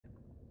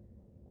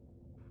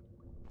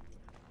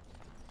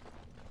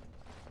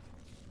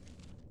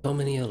How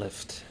many are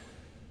left?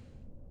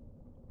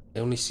 I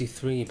only see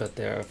 3, but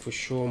there are for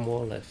sure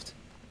more left.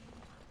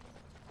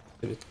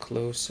 A bit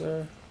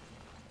closer.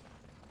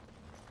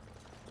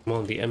 Come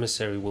on, the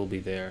emissary will be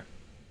there.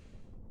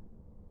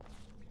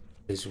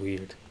 It's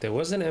weird. There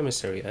was an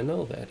emissary, I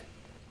know that.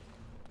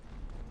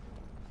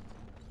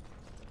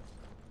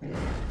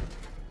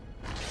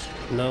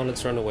 Now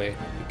let's run away,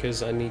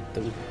 because I need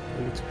them.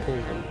 I need to pull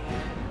them.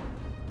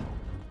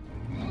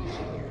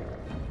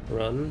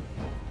 Run.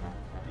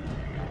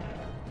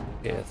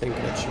 Yeah, I think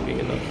that should be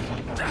enough.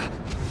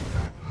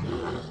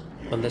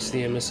 Unless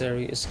the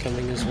emissary is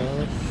coming as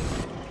well.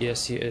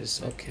 Yes, he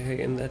is.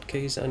 Okay, in that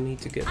case, I need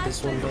to get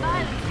this one down.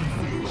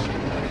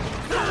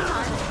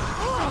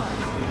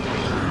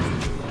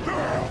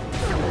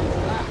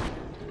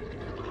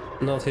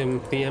 Not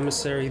him, the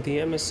emissary, the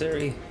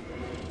emissary.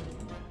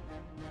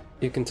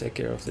 You can take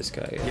care of this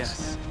guy,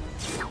 yes.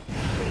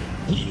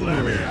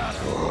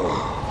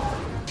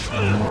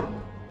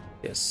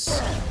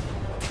 Yes.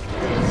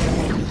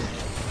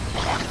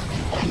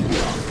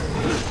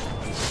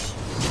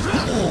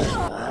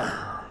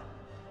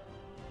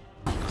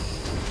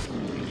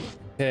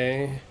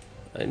 Okay,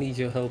 I need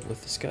your help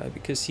with this guy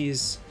because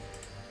he's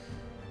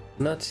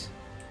not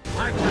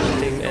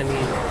getting any.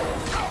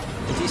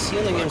 He's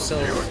healing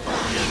himself.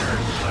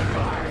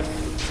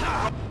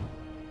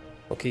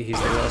 Okay,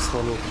 he's the last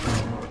one.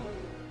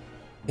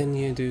 Can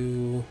you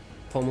do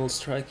pommel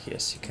strike?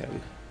 Yes, you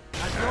can.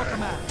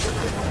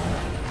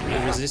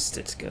 You resist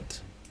it, good.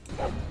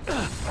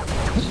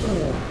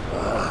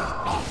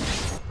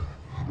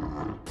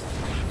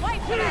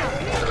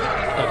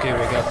 Okay,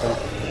 we got them.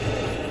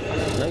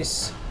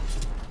 Nice.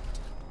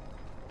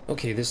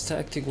 Okay, this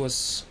tactic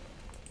was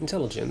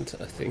intelligent,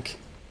 I think.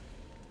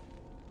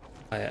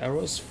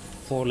 Arrows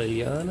for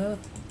Liliana.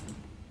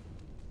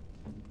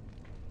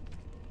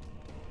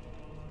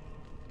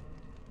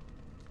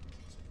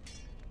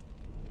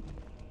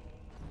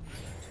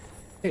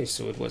 Okay,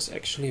 so it was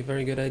actually a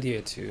very good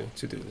idea to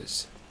do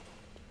this.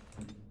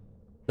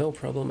 No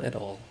problem at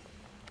all.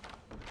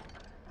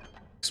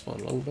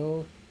 Spawn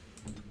longbow.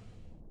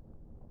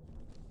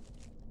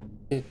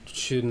 It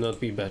should not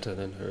be better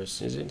than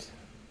hers, is it?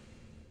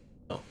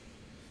 No.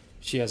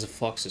 She has a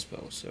fox's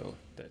bow, so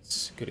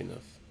that's good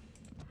enough.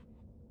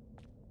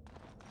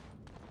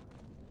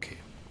 Okay,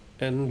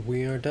 and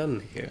we are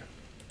done here.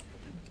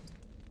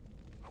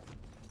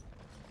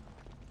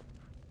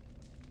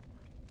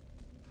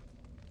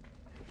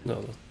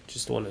 No,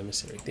 just one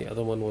emissary. The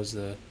other one was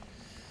an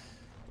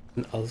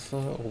alpha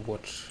or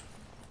what?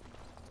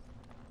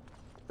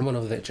 One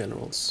of their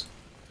generals.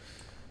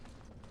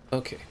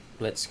 Okay,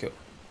 let's go.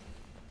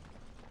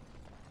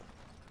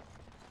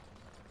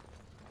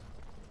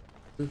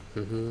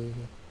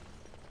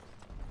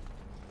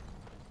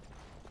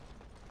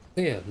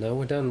 Yeah, now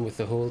we're done with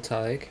the whole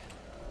tag.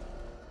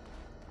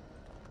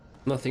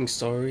 Nothing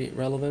story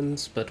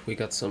relevant, but we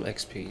got some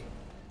XP.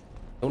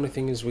 Only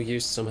thing is we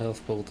used some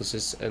health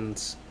poultices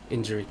and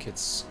injury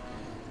kits,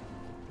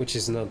 which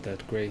is not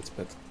that great,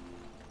 but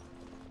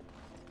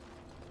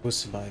we'll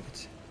survive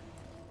it.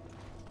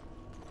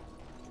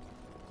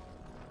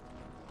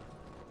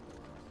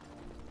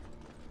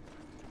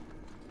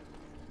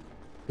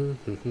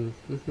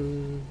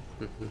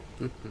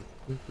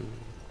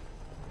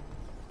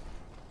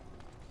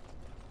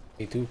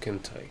 We do can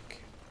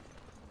take.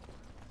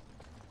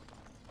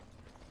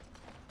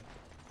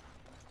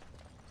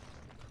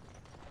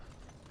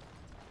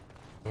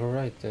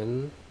 Alright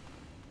then.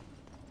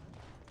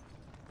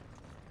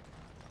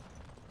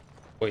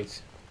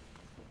 Wait.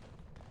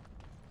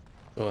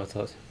 Oh, I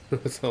thought I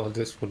thought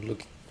this would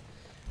look.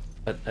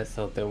 I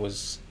thought that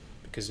was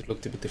because it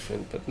looked a bit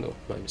different, but no,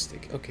 my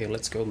mistake. Okay,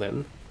 let's go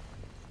then.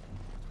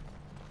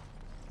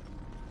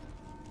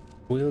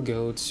 We'll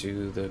go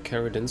to the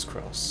Caridin's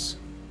Cross.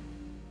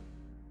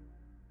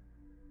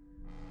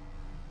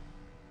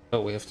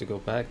 Oh, we have to go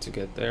back to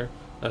get there.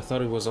 I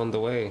thought it was on the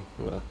way.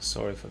 Well,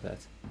 sorry for that.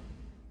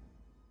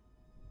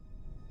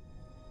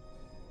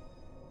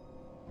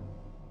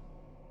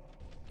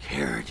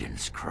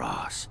 Caridin's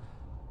Cross.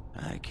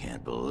 I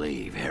can't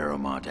believe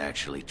Harrowmont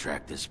actually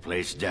tracked this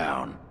place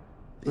down.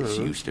 This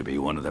used to be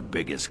one of the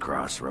biggest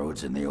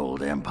crossroads in the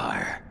old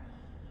Empire.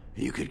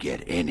 You could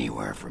get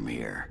anywhere from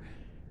here,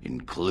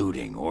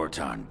 including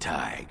Orton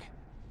Tig.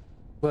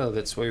 Well,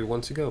 that's where we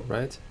want to go,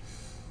 right?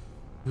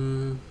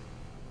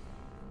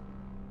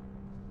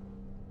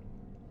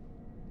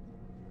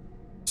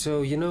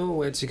 So you know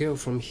where to go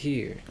from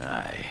here?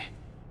 Aye.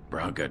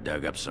 Branka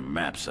dug up some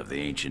maps of the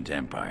ancient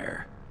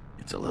Empire.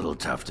 It's a little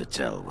tough to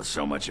tell with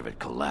so much of it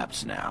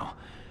collapsed now,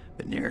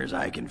 but near as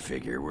I can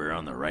figure, we're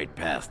on the right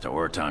path to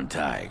Orton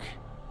Tig.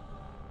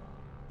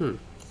 Did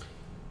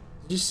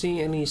you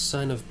see any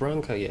sign of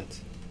Branka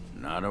yet?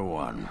 Not a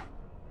one.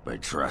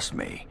 But trust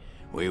me,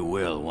 we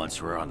will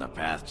once we're on the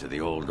path to the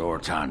old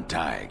Orton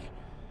Tig.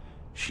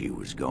 She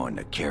was going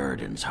to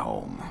Caridin's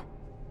home.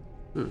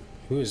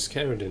 Who is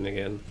Caridin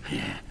again?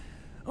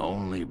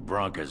 Only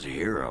Branka's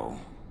hero.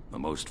 The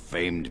most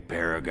famed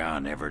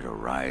paragon ever to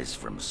rise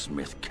from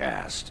Smith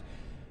Cast.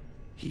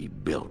 He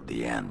built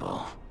the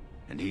anvil,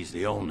 and he's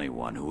the only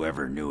one who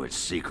ever knew its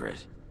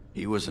secret.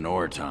 He was an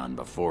Orton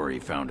before he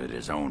founded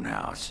his own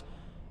house,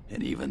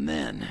 and even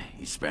then,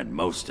 he spent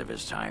most of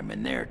his time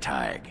in their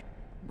Tig.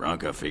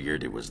 Branka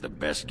figured it was the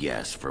best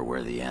guess for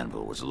where the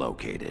anvil was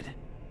located.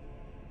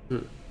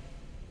 Do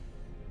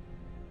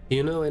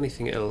you know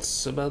anything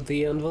else about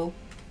the anvil?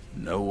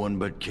 No one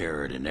but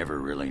Caridin ever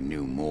really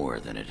knew more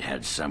than it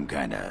had some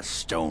kind of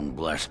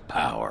stone-blessed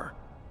power.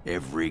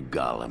 Every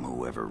golem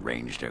who ever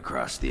ranged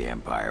across the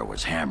Empire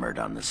was hammered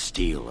on the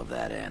steel of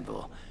that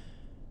anvil,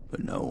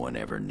 but no one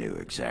ever knew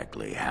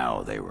exactly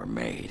how they were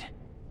made.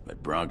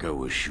 But Branka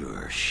was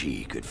sure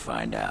she could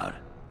find out.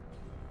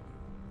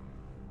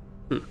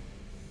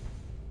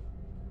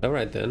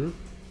 Alright then.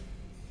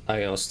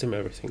 I asked him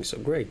everything, so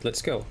great,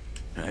 let's go.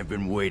 I've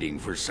been waiting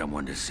for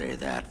someone to say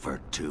that for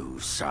 2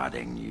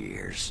 sodding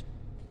years.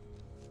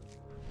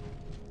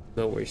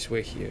 No worries,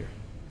 we're here.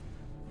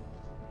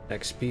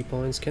 XP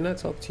points, can I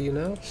talk to you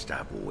now?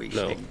 Stop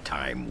wasting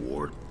time,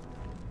 Ward.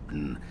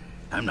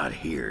 I'm not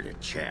here to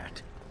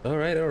chat.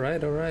 Alright.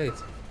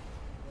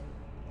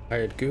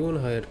 Hired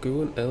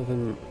goon,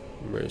 elven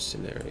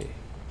mercenary.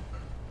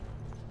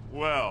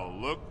 Well,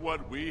 look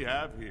what we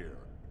have here.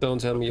 Don't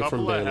tell me you're from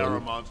Couple of Balin.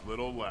 Harriman's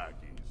little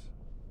lackeys.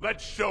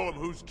 Let's show him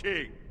who's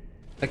king.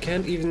 I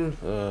can't even...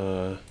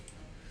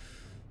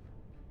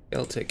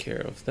 I'll take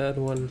care of that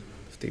one.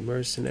 Of the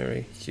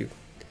mercenary. You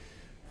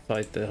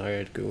fight the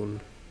hired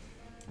goon.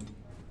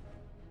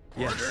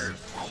 Yes.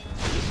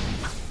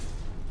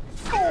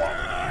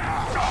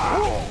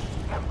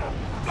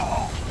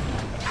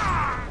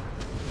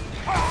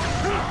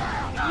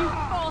 You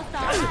forced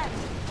our hand.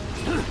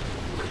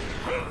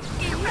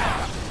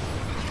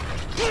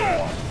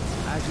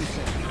 As you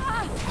say.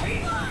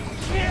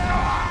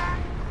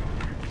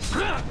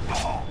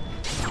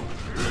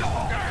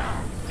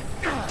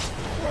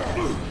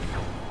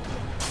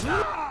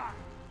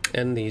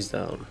 And he's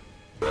down.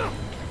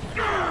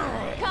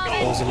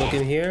 How's it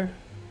looking here?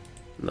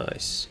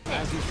 Nice.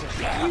 As you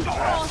say. You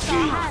forced our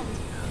hand.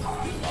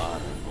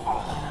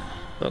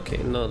 Okay,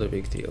 not a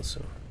big deal,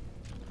 so.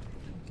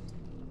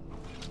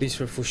 These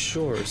were for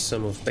sure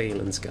some of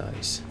Balin's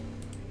guys.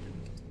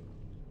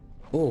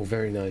 Oh,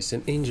 very nice.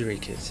 An injury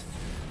kit.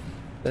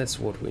 That's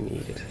what we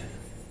needed.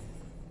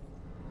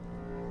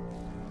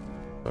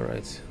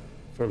 Alright.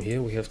 From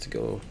here we have to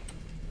go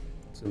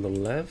to the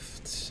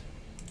left.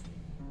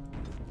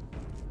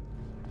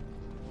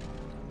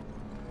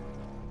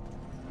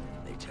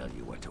 They tell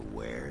you what to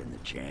wear in the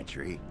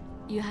chantry?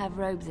 You have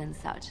robes and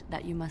such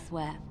that you must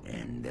wear.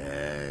 And,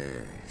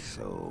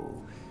 so...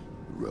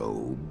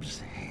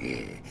 robes?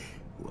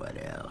 What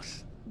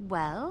else?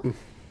 Well,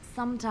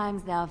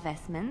 sometimes there are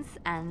vestments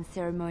and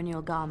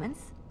ceremonial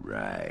garments.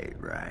 Right.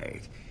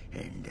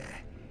 And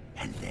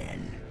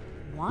then...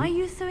 Why are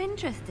you so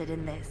interested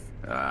in this?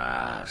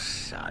 Ah,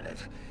 sod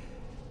it.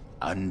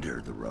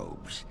 Under the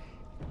robes.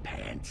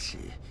 Pants.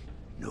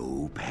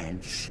 No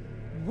pants.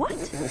 What?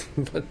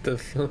 What the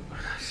fuck?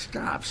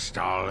 Stop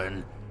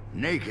stalling.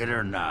 Naked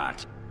or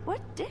not.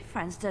 What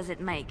difference does it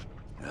make?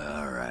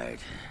 Alright.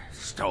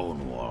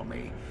 Stonewall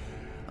me.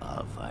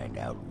 I'll find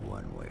out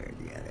one way or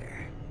the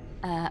other.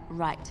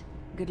 Right.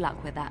 Good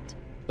luck with that.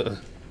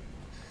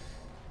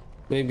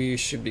 Maybe you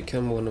should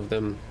become one of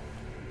them.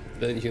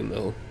 Then you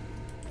know.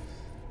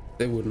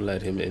 They wouldn't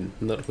let him in.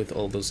 Not with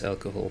all this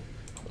alcohol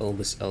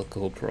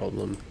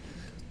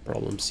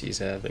problems he's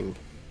having.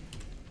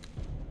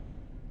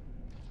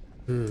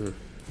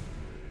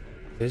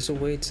 There's a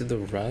way to the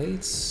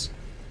right?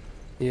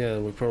 Yeah,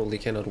 we probably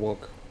cannot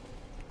walk.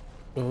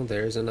 Oh,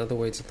 there's another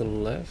way to the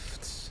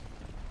left.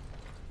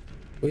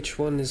 Which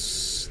one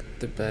is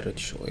the better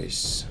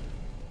choice?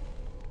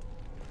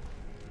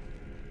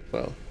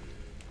 Well,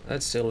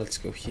 let's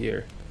go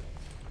here.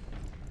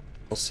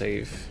 I'll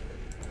save.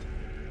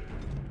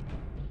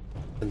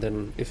 And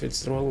then if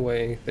it's the wrong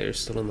way, there's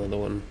still another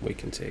one we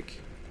can take.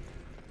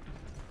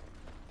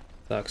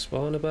 Dark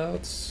spawn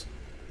about?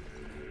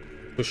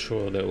 For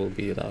sure there will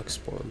be a dark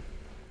spawn.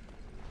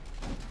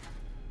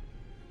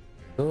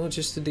 Oh,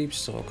 just a deep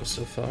stalker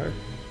so far.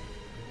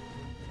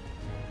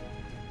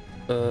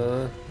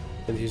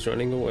 And he's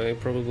running away,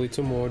 probably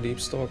to more deep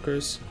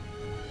stalkers.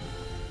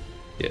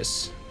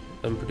 Yes,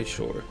 I'm pretty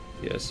sure.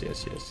 Yes.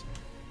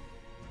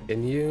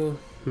 Can you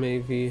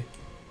maybe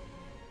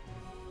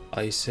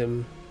ice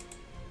him?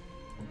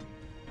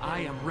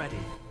 I am ready.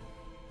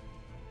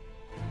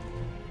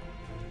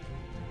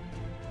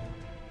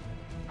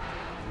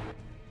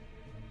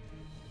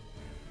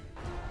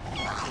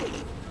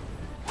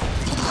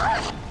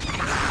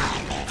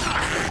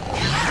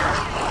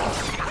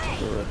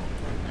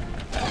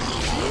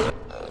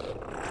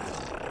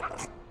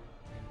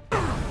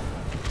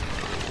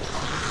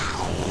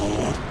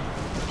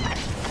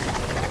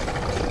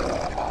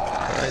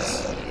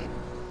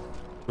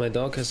 My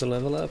dog has a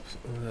level up?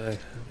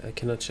 I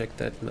cannot check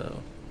that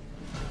now.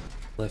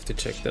 I'll have to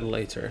check that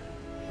later.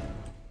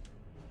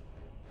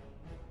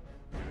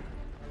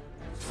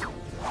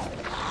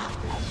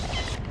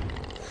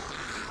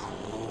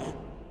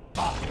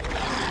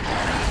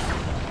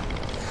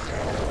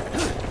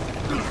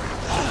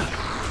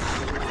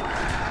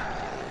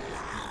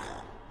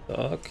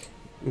 Dog,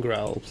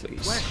 growl,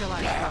 please. Where shall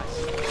I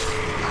strike?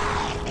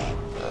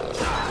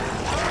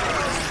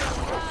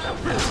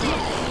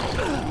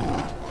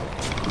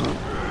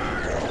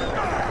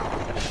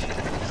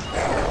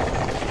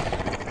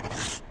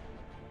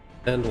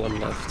 And one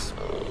left.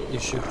 You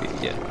should be,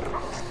 yeah.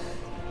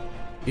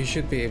 You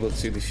should be able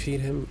to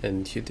defeat him,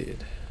 and you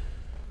did.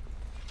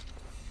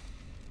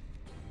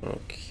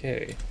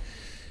 Okay.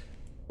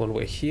 One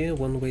way here,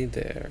 one way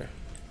there.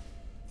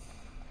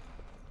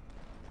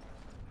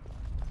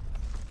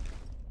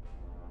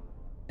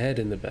 Head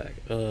in the back.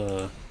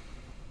 Liliana?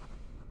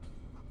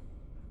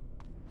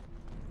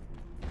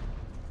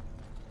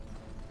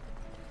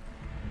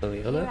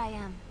 Here I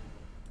am.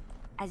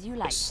 As you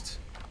like. Just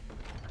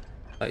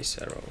ice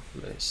arrow.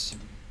 Nice.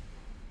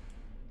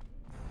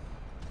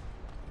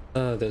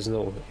 There's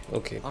no way.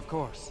 Okay. Of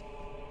course.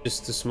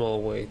 Just a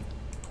small way.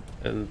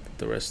 And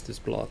the rest is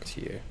blocked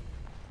here.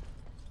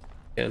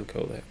 Can't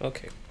go there.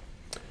 Okay.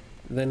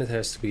 Then it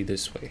has to be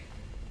this way.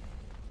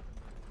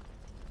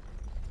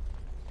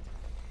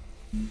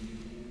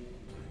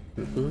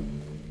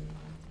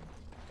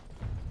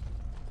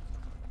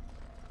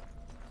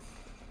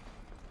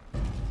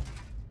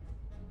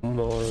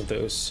 More of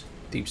those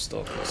deep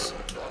stalkers.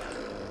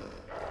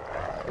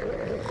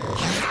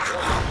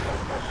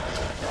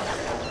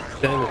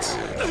 Damn it.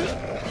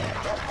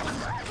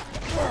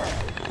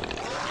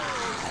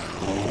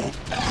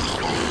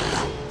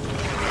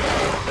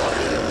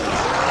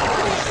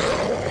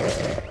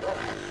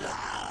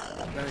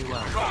 Very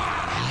well.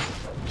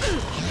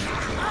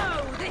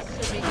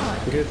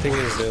 The good thing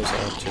is those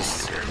are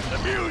just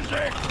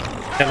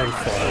cannon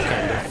fire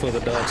kind of for the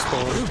dark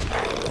spawn.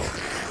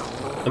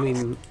 I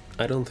mean,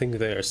 I don't think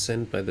they are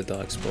sent by the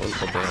dark spawn,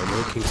 but they are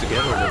working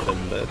together with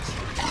them, but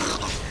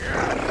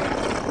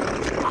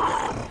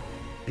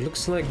it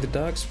looks like the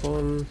dark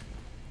spawn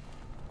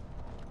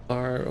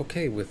are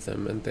okay with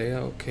them, and they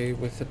are okay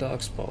with the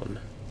dark spawn.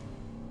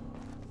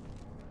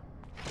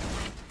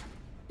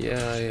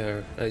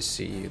 Yeah, I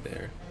see you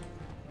there.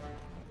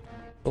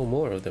 Oh,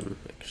 more of them,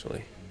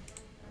 actually.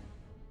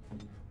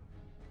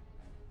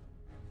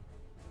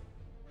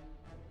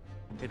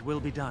 It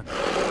will be done.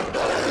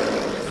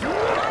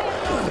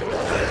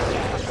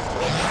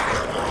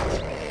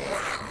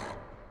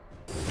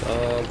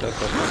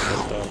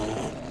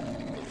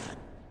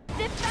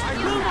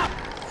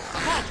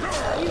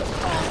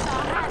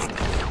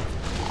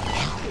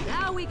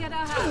 Now we get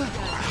our house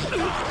done.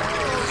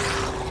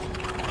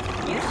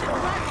 You should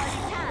run while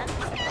you can.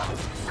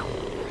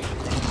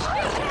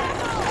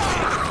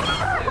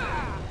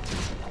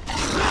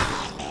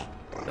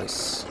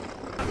 Nice.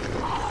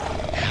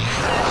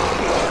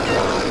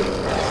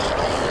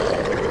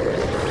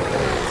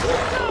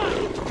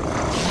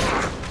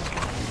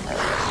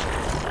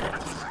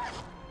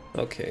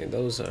 Okay,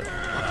 those are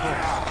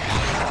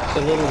a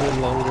little bit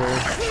longer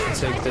to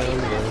take down,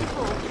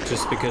 but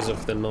just because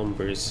of the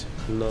numbers,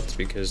 not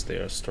because they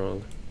are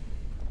strong.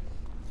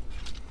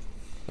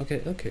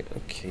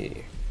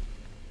 Okay.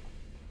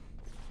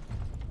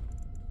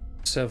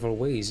 Several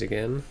ways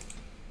again.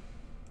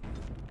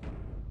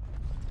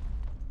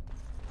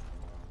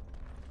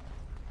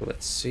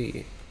 Let's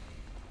see.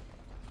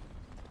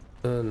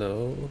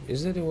 No.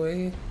 Is that a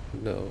way?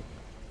 No.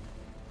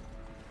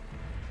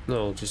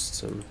 No, just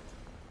some...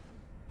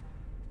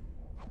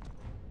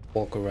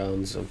 walk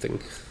around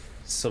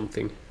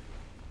something.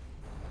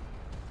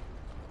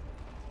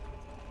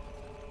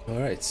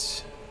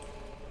 Alright.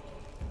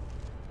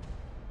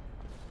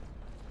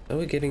 Are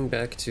we getting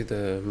back to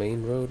the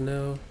main road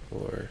now,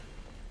 or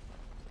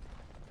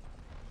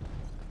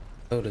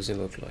how does it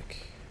look like?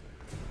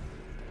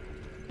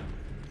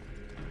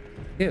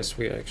 Yes,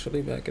 we are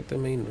actually back at the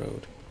main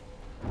road.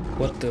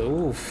 What the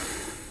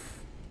oof?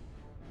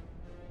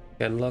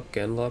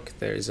 Genlock,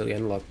 there is a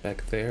Genlock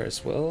back there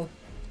as well.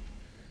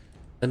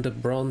 And a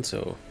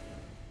Bronto.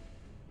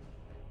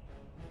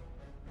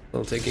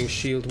 Well, taking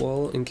shield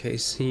wall in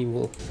case he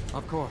will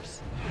Of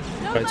course.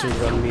 try to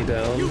run me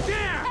down.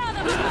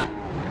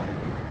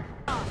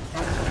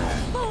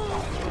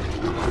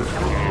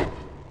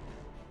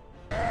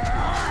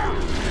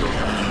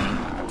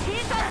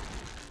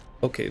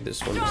 Okay,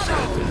 this one is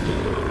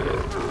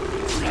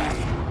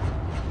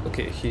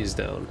okay, he's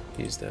down.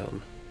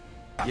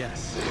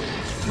 Yes.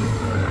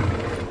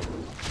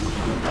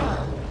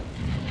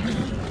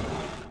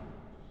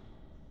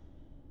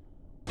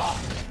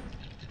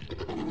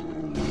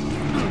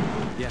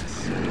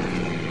 Yes.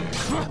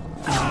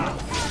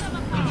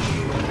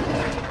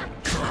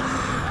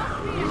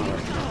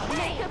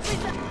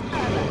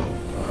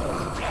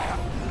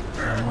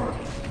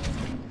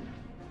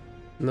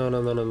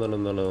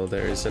 No,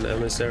 there is an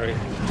emissary.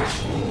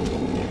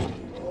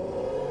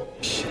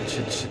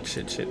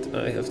 Shit.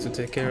 I have to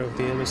take care of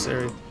the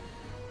emissary.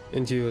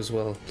 And you as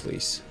well,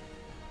 please.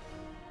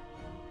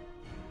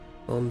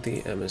 On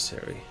the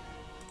emissary.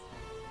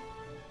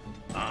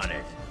 On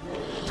it.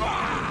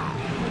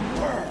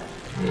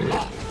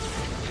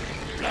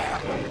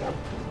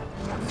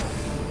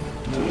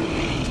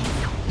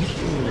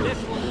 This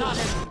will not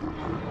end.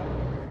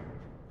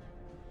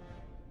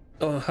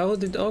 Oh, how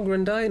did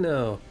Ogren die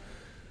now?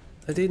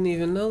 I didn't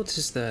even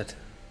notice that.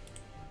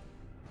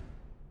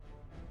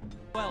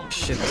 Well,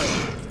 Shit.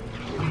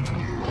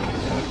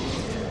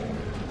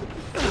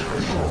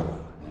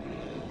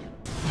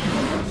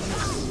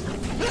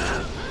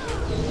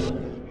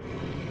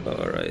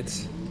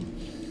 Alright.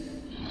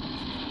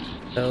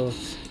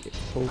 Health.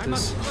 Hold I this.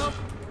 must slow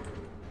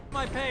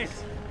my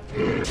pace.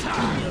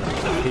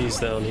 He's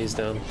down, he's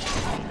down.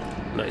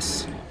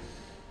 Nice.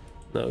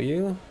 Now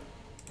you.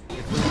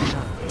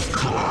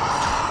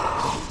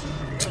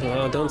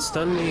 Oh, don't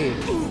stun me.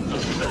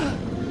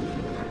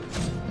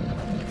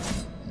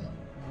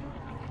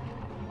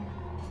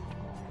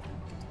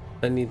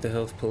 I need the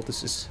health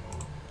poultices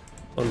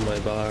on my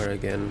bar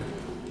again.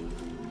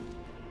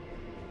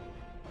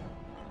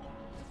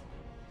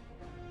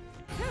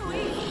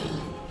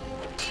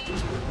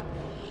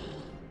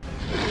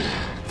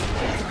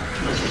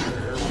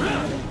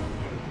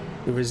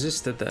 You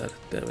resisted that,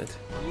 damn it.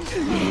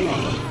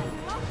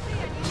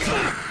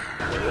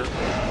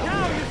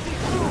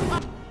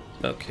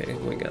 Okay,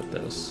 we got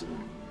this.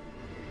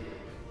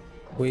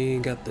 We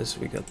got this,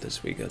 we got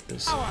this, we got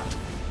this.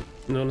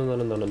 No, no, no,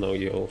 no, no, no, no,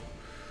 yo.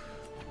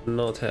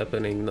 Not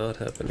happening, not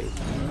happening.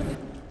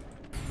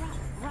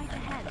 Right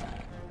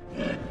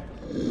ahead.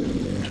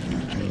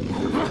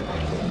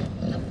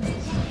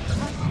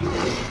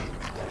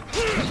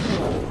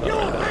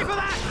 You'll pay for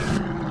that!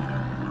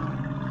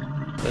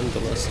 And the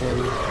last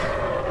one.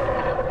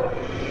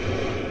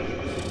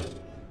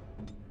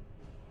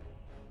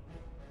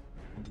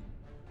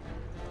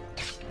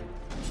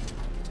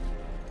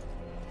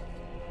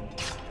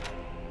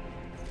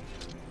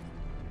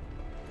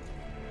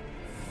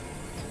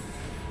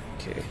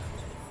 Okay.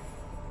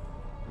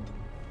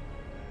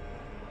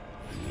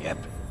 Yep.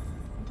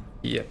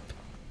 Yep.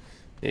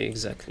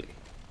 Exactly.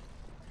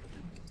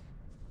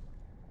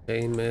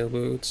 Chainmail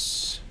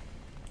boots.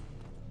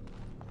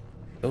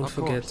 Don't Of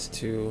forget course.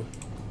 to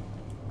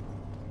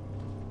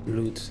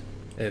loot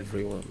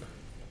everyone.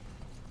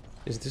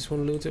 Is this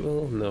one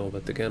lootable? No,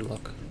 but the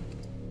gunlock.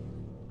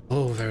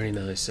 Oh, very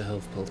nice. A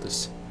health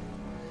poultice.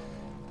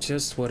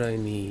 Just what I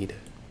need.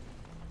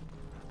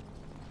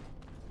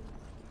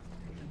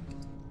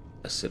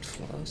 Acid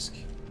flask.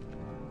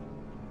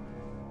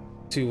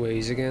 Two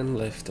ways again,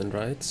 left and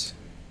right.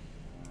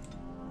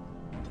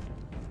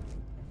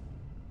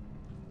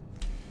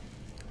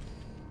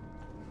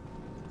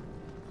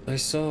 I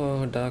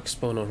saw a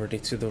darkspawn already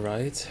to the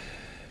right,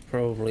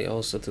 probably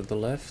also to the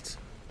left.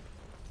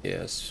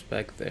 Yes,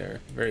 back there,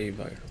 very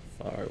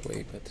far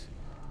away, but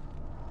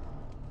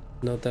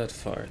not that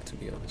far to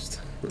be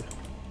honest.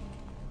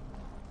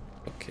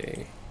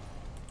 Okay,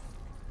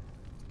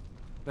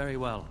 Very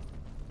well.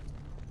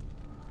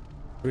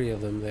 3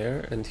 of them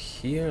there, and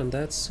here on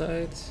that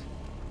side,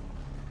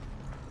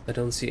 I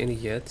don't see any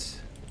yet,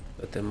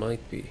 but there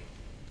might be.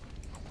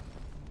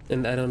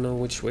 And I don't know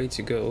which way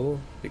to go,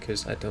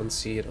 because I don't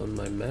see it on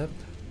my map.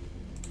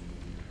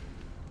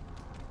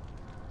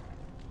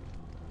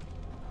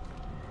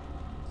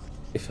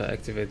 If I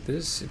activate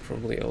this, it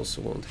probably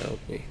also won't help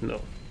me.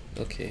 No.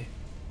 Okay.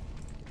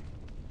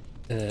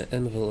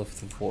 Anvil of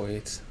the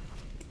Void.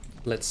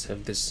 Let's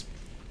have this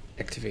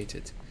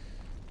activated.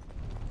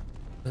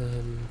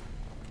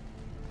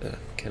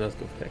 Cannot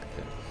go back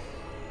there.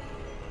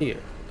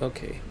 Here.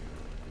 Okay.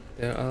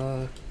 There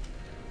are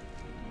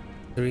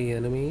 3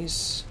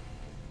 enemies.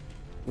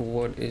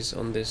 What is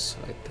on this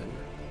side then?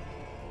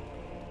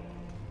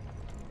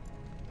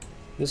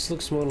 This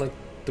looks more like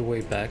the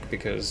way back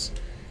because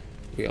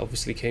we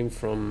obviously came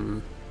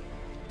from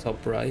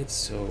top right,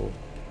 so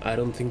I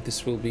don't think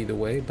this will be the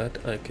way,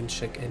 but I can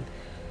check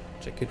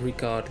it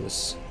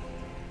regardless.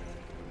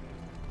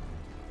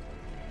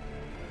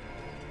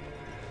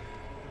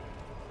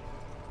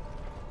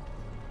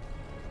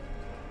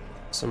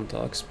 Some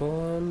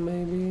darkspawn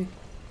maybe?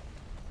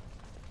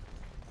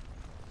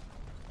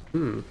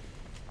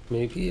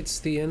 Maybe it's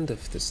the end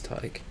of this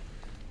Tyke.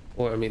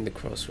 Or I mean the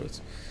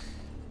crossroads.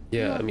 You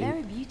Yeah, are I mean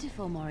very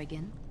beautiful,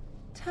 Morrigan.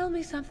 Tell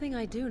me something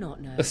I do not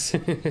know.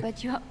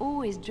 But you are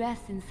always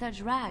dressed in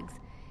such rags.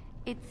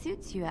 It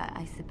suits you,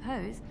 I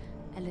suppose.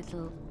 A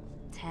little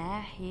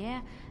tear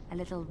here, a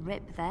little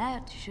rip there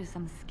to show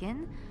some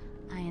skin.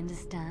 I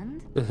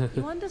understand.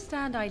 You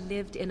understand I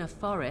lived in a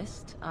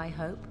forest, I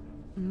hope?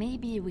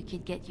 Maybe we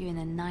could get you in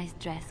a nice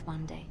dress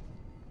one day.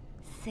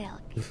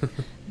 Silk.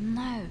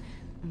 No,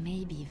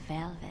 maybe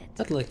velvet.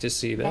 I'd like to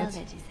see that.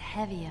 Velvet is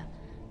heavier,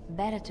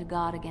 better to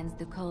guard against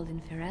the cold in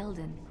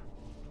Ferelden.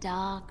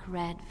 Dark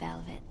red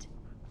velvet.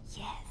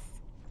 Yes.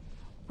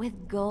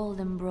 With gold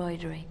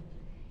embroidery.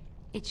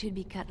 It should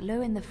be cut low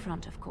in the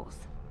front, of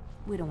course.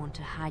 We don't want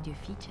to hide your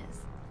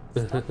features.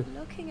 Stop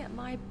looking at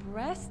my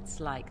breasts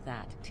like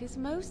that. 'Tis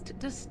most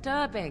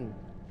disturbing.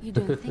 You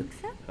don't think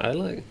so? I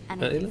like.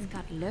 And I if it's like.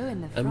 cut low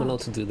in the front, I'm allowed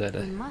to do that.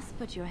 you must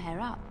put your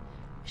hair up.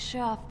 Show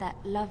off that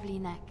lovely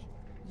neck.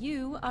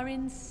 You are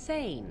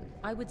insane.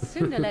 I would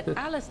sooner let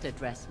Alistair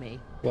dress me.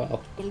 Wow.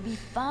 It'll be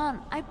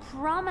fun, I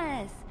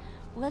promise.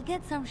 We'll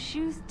get some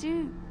shoes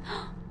too.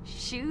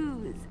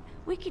 Shoes!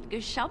 We could go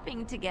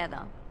shopping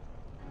together.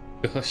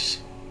 Gosh.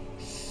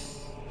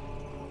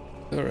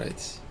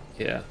 Alright.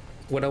 Yeah.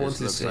 What I want This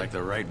to looks say. like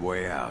the right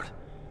way out.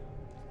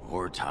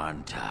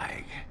 Horton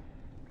Tig.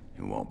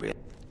 It won't be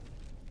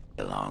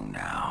long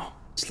now.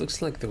 This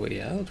looks like the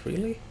way out,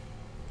 really?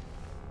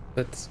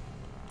 But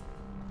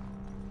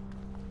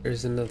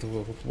there's another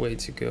way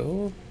to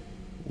go?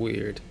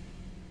 Weird.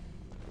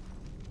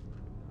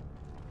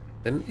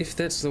 And if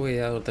that's the way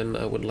out, then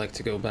I would like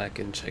to go back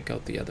and check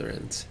out the other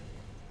end.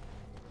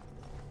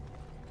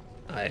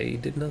 I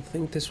did not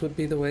think this would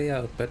be the way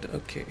out, but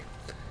okay.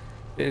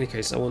 In any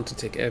case, I want to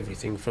take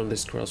everything from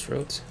this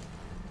crossroads.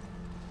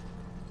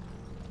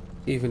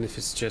 Even if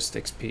it's just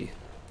XP.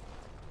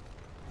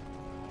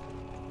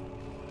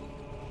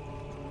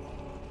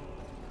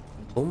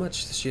 How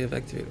much does she have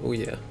activated? Oh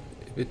yeah,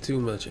 a bit too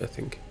much, I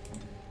think.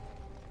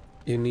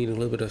 You need a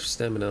little bit of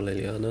stamina,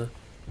 Liliana.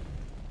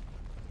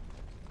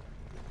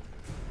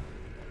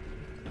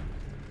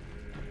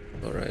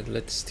 Alright,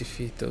 let's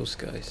defeat those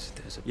guys.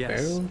 There's a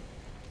barrel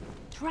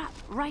Trap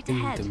right in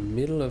ahead. the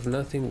middle of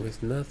nothing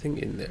with nothing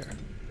in there.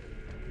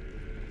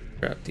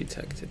 Trap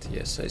detected.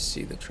 Yes, I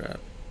see the trap.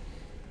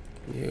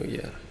 Oh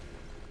yeah.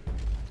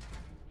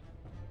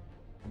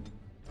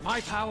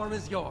 My power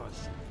is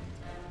yours.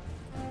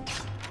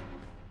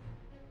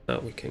 Now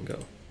we can go.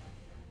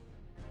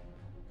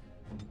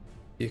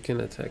 You can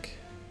attack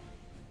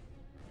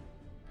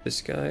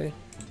this guy.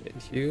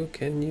 And you,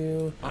 can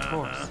you? Of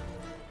course.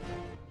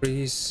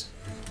 Freeze.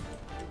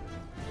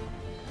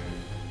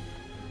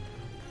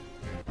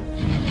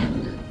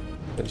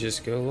 And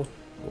just go.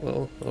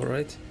 Well,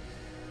 alright.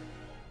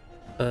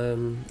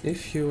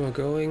 If you are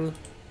going,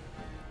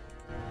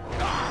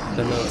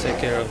 then I'll take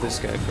care of this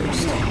guy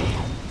first.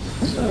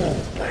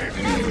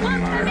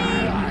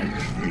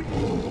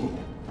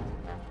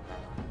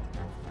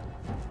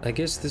 I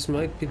guess this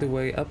might be the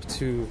way up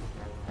to...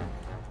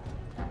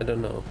 I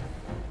don't know.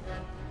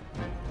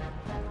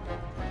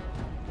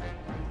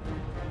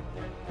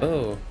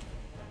 Oh.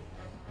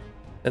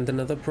 And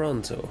another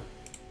Pronto.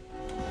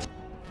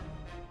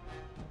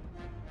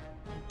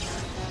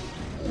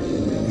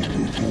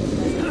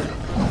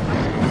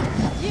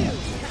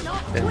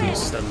 And he's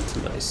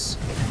stunned, nice.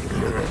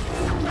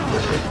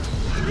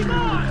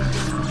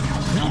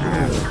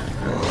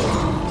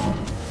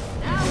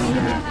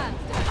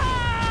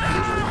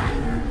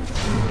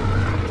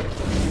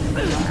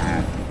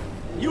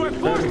 You are Don't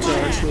forced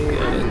charge me, I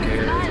don't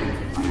care.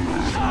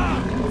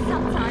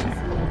 Sometimes.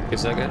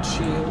 Because I got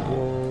shield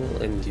wall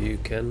and you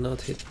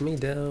cannot hit me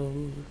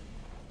down.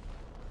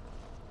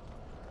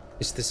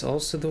 Is this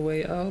also the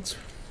way out?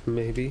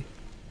 Maybe.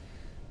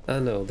 Ah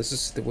no, this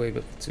is the way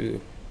back to...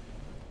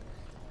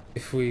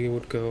 If we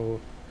would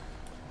go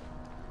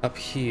up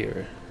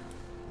here,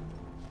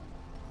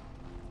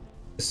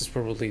 this is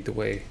probably the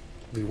way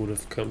we would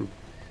have come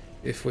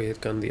if we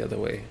had gone the other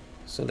way.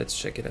 So let's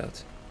check it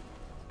out.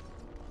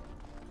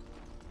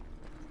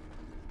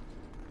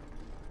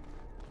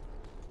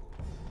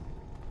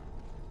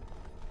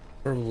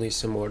 Probably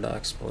some more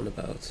darkspawn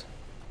about.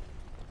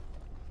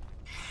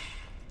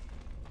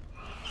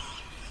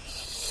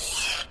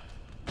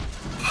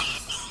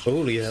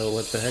 Holy hell,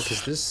 what the heck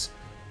is this?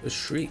 A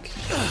shriek.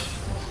 A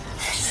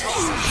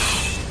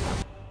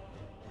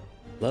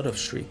lot of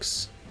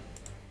shrieks.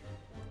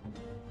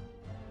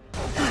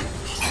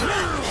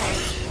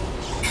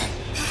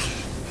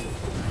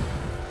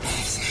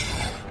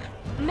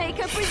 Make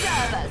a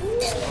preserve us.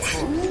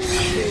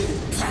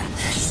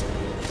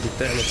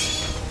 Damn it.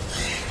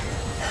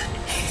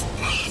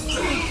 You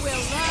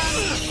will run,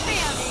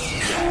 fear me.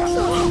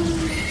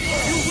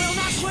 You will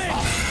not win!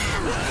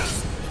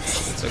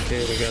 It's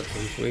okay, we got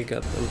them. We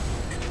got them.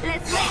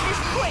 Let's make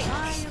this quick.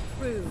 I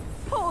approve.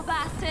 Poor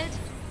bastard.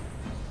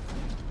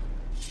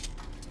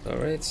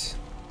 Alright.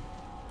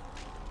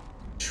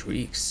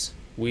 Shrieks.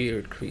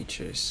 Weird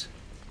creatures.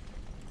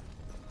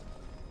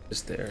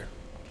 Is there?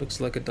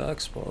 Looks like a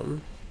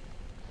darkspawn.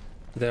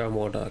 There are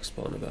more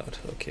darkspawn about.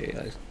 Okay,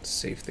 I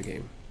saved the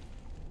game.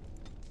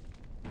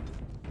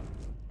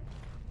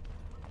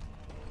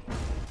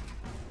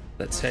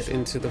 Let's head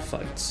into the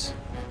fights.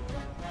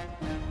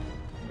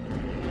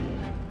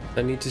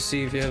 I need to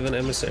see if you have an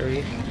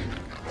emissary.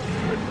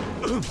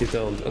 You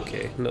don't.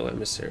 Okay, no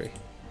emissary.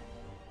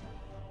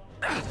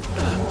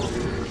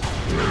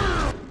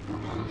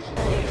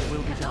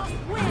 Will be done.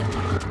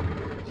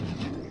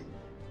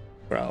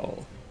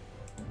 Growl.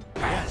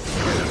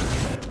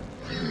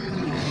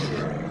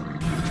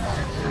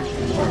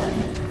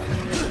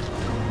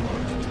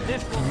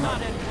 This will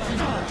not end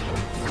well.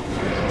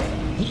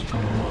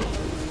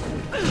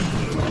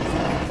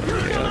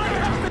 Okay.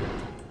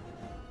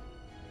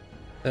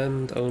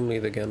 And only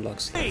the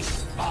gunlocks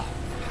left.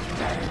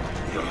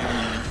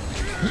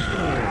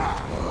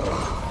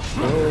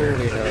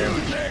 Holy hell.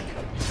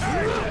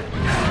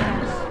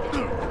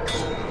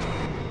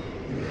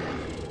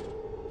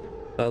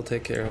 I'll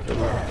take care of him.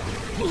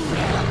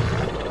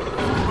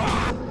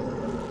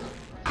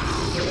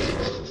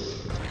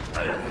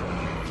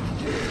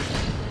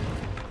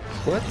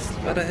 What?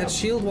 But I had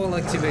shield wall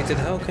activated.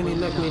 How can you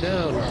knock me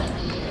down?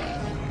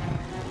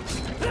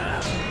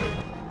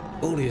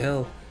 Holy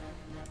hell.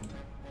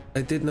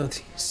 I did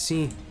not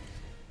see.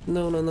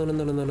 No, no, no, no,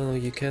 no, no, no, no.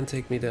 You can't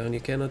take me down. You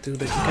cannot do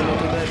that. You cannot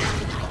do that.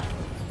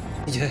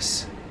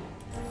 Yes.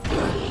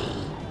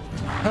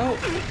 How?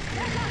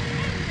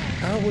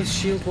 How with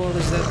shield wall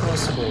is that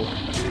possible?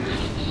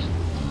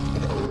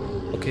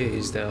 Okay,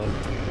 he's down.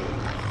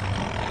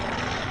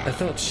 I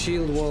thought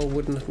shield wall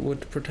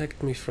would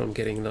protect me from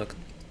getting knocked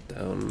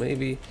down.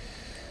 Maybe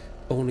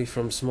only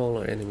from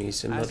smaller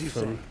enemies and not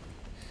from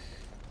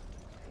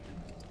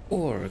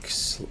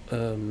orcs.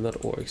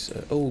 Not orcs.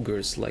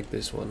 Ogres like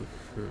this one.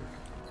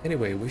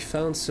 Anyway, we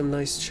found some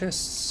nice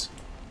chests,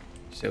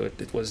 so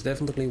it was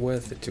definitely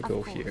worth it to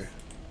go here.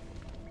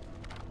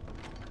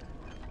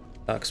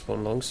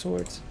 Darkspawn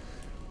longsword.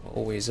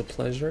 Always a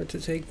pleasure to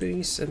take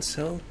these and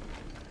sell.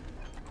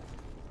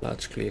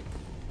 Large clear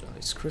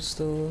ice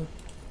crystal.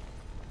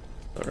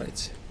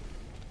 Alright.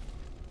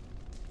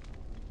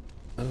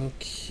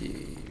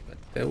 Okay, but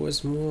there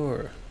was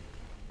more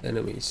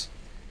enemies.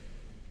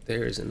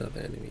 There is another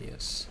enemy,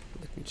 yes.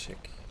 Let me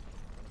check.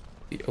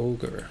 The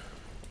ogre.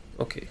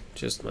 Okay,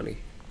 just money.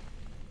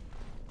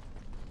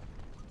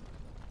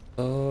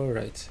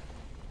 Alright.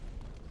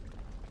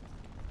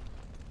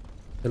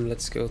 Then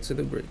let's go to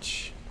the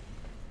bridge.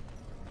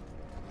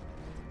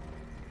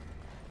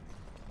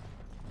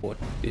 What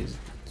is...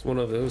 It's one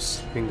of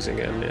those things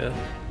again, yeah?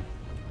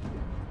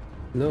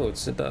 No,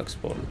 it's a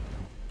darkspawn.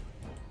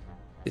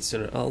 It's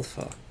an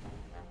alpha.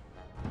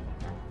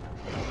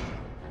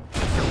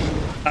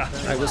 Ah,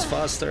 I was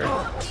faster.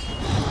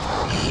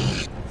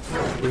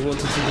 We wanted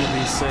to do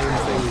the same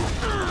thing.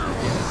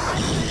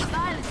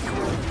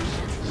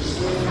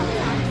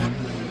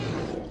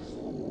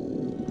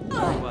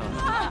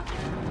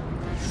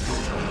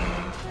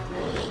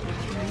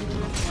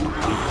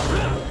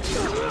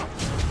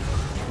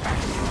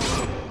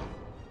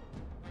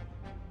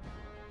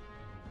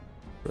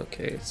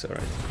 Okay, it's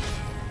alright.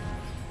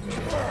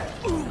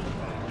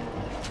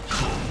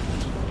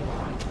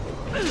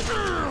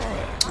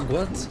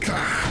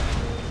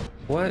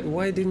 What?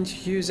 Why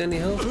didn't you use any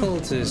health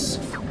pulses?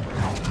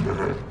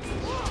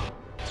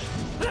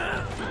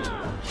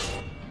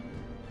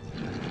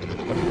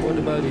 What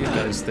about you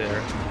guys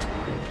there?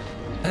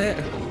 Hey,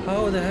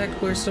 how the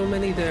heck were so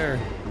many there?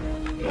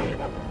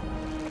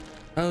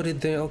 How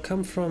did they all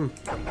come from?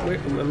 Where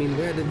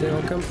did they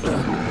all come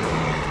from?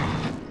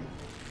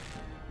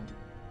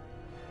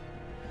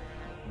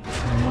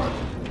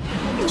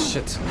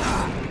 Shit.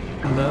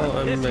 Now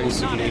I'm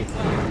basically...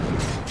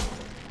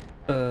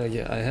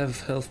 yeah, I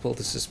have health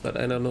poultices, but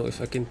I don't know if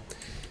I can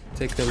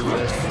take them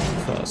that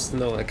fast.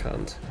 No, I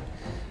can't.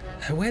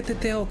 Where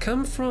did they all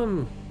come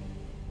from?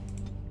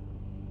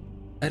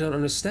 I don't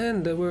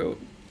understand. There were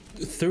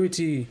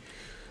 30...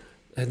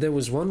 And there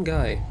was one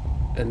guy.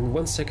 And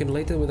 1 second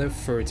later we have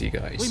 30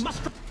 guys. We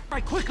must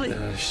strike quickly!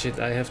 Shit,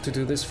 I have to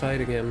do this fight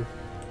again.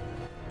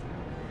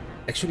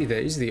 Actually,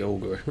 there is the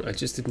ogre. I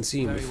just didn't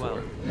see him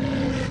before.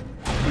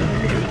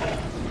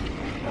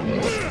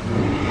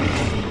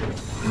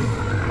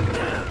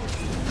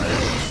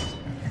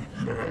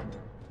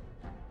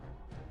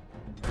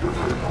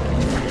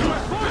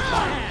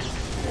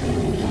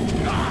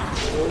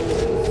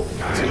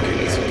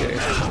 It's okay.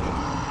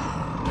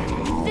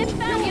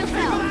 Defend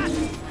yourself!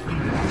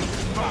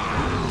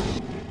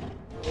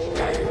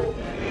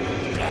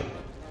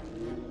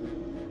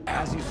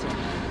 As you say.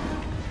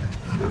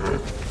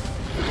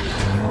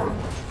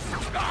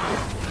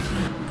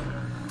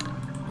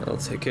 I'll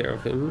take care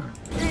of him.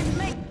 Let's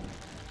make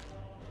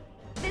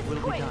this Will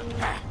be quick! done.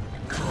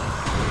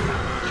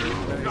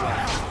 Very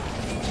well.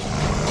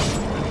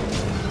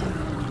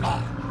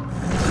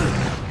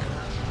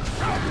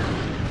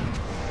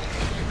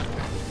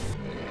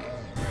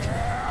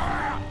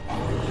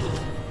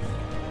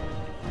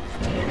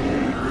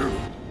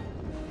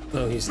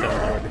 Oh, he's down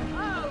already.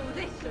 Oh,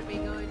 this should be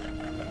good.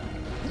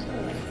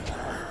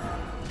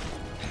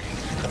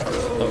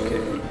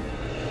 Okay.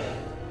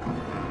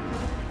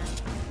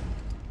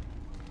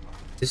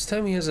 This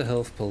time he has a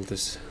health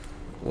poultice.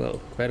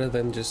 Well, better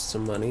than just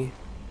some money.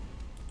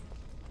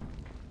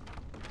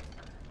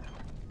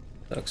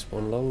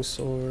 Darkspawn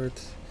longsword.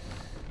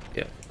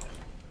 Yeah.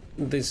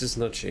 This is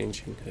not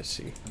changing, I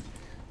see.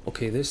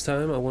 Okay, this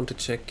time I want to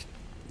check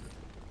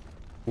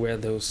where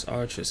those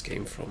archers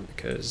came from,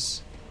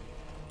 because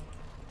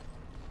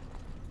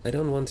I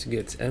don't want to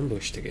get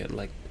ambushed again,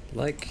 like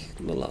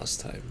the last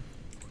time.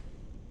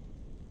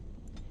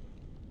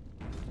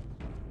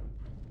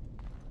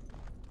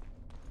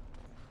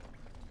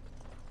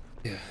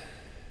 Yeah,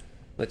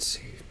 let's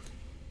see.